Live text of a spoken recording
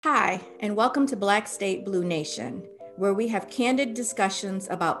Hi, and welcome to Black State Blue Nation, where we have candid discussions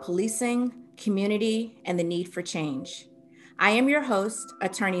about policing, community, and the need for change. I am your host,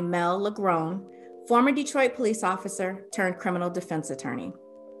 Attorney Mel Lagrone, former Detroit police officer turned criminal defense attorney.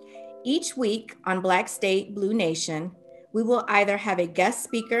 Each week on Black State Blue Nation, we will either have a guest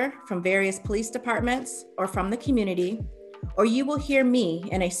speaker from various police departments or from the community, or you will hear me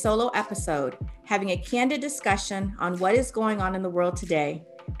in a solo episode having a candid discussion on what is going on in the world today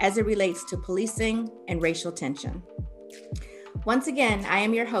as it relates to policing and racial tension. Once again, I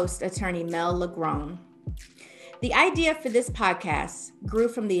am your host, Attorney Mel Lagrone. The idea for this podcast grew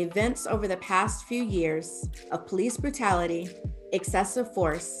from the events over the past few years of police brutality, excessive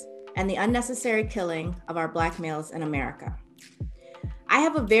force, and the unnecessary killing of our Black males in America. I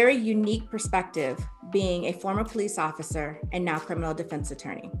have a very unique perspective being a former police officer and now criminal defense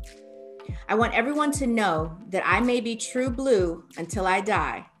attorney. I want everyone to know that I may be true blue until I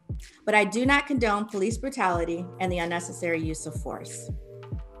die, but I do not condone police brutality and the unnecessary use of force.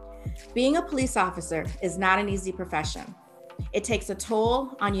 Being a police officer is not an easy profession. It takes a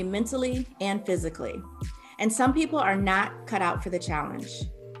toll on you mentally and physically, and some people are not cut out for the challenge.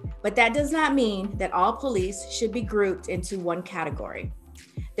 But that does not mean that all police should be grouped into one category.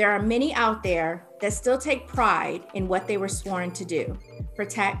 There are many out there that still take pride in what they were sworn to do: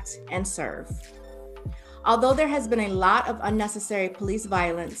 protect and serve. Although there has been a lot of unnecessary police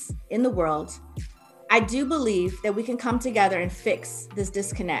violence in the world, I do believe that we can come together and fix this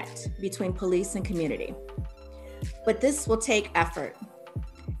disconnect between police and community. But this will take effort.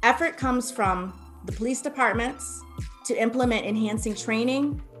 Effort comes from the police departments to implement enhancing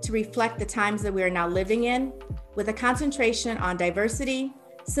training to reflect the times that we are now living in, with a concentration on diversity,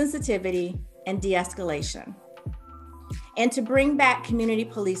 sensitivity, and de-escalation. And to bring back community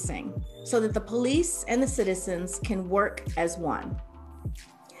policing so that the police and the citizens can work as one.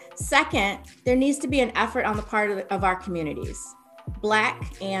 Second, there needs to be an effort on the part of our communities,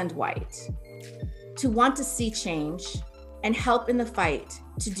 Black and white, to want to see change and help in the fight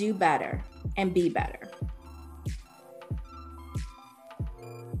to do better and be better.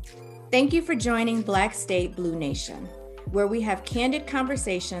 Thank you for joining Black State Blue Nation, where we have candid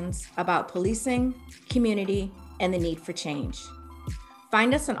conversations about policing, community, and the need for change.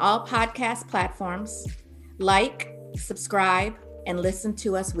 Find us on all podcast platforms. Like, subscribe, and listen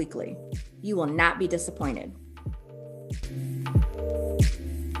to us weekly. You will not be disappointed.